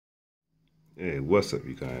Hey, what's up,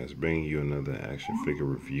 you guys? Bringing you another action figure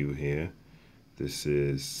review here. This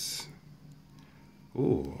is,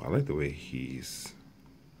 ooh, I like the way he's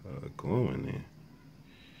glowing there.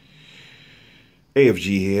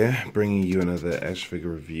 AFG here, bringing you another action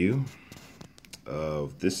figure review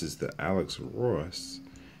of, this is the Alex Ross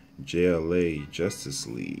JLA Justice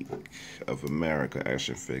League of America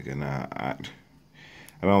action figure. Now, I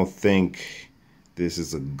don't think this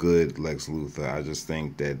is a good Lex Luthor. I just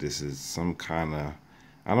think that this is some kind of,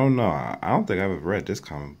 I don't know. I don't think I've ever read this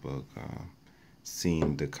comic book,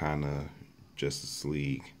 seen the kind of Justice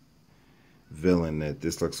League villain that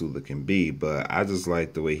this Lex Luthor can be, but I just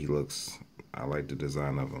like the way he looks. I like the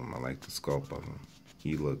design of him. I like the sculpt of him.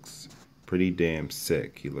 He looks pretty damn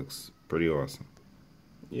sick. He looks pretty awesome.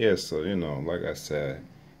 Yeah, so, you know, like I said,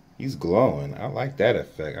 he's glowing. I like that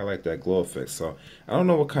effect. I like that glow effect. So I don't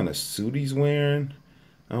know what kind of suit he's wearing.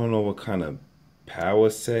 I don't know what kind of power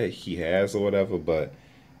set he has or whatever, but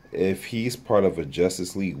if he's part of a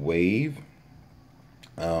Justice League wave,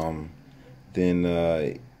 then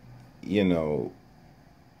you know,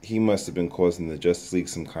 he must have been causing the Justice League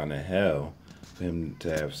some kind of hell for him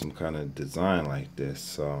to have some kind of design like this.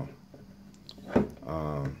 So,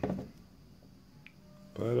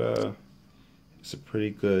 but it's a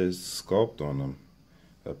pretty good sculpt on him,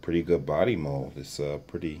 a pretty good body mold. It's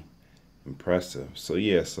pretty impressive. So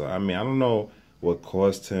yeah, so I mean, I don't know what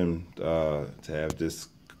caused him to have this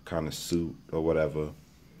kind of suit or whatever.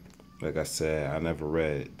 Like I said, I never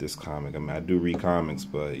read this comic. I mean, I do read comics,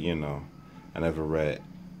 but you know, I never read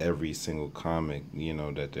every single comic, you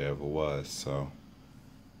know, that there ever was. So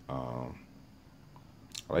I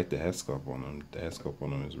like the head sculpt on him. The head sculpt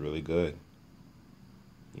on him is really good.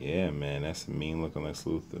 Yeah, man, that's a mean looking Lex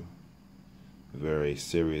Luthor. Very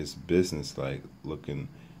serious business like looking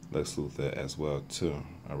Lex Luthor as well too.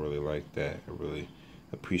 I really like that. I really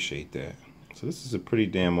appreciate that. So this is a pretty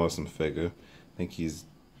damn awesome figure. I think he's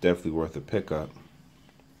definitely worth a pickup.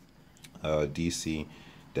 DC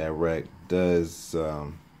Direct does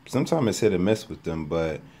sometimes it's hit or miss with them,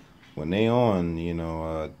 but when they on, you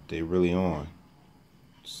know, they really on.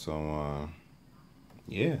 So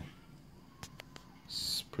yeah,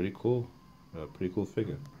 it's pretty cool. Pretty cool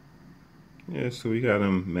figure. Yeah, so we got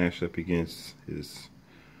him matched up against his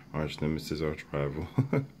arch nemesis, arch rival,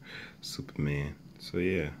 Superman. So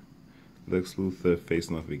yeah, Lex Luthor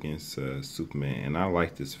facing off against Superman, and I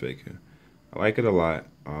like this figure. I like it a lot.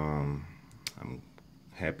 I'm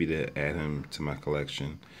happy to add him to my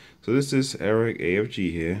collection. So this is Eric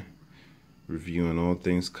AFG here, reviewing all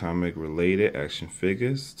things comic related action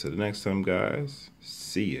figures. Till the next time, guys,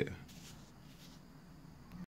 see ya.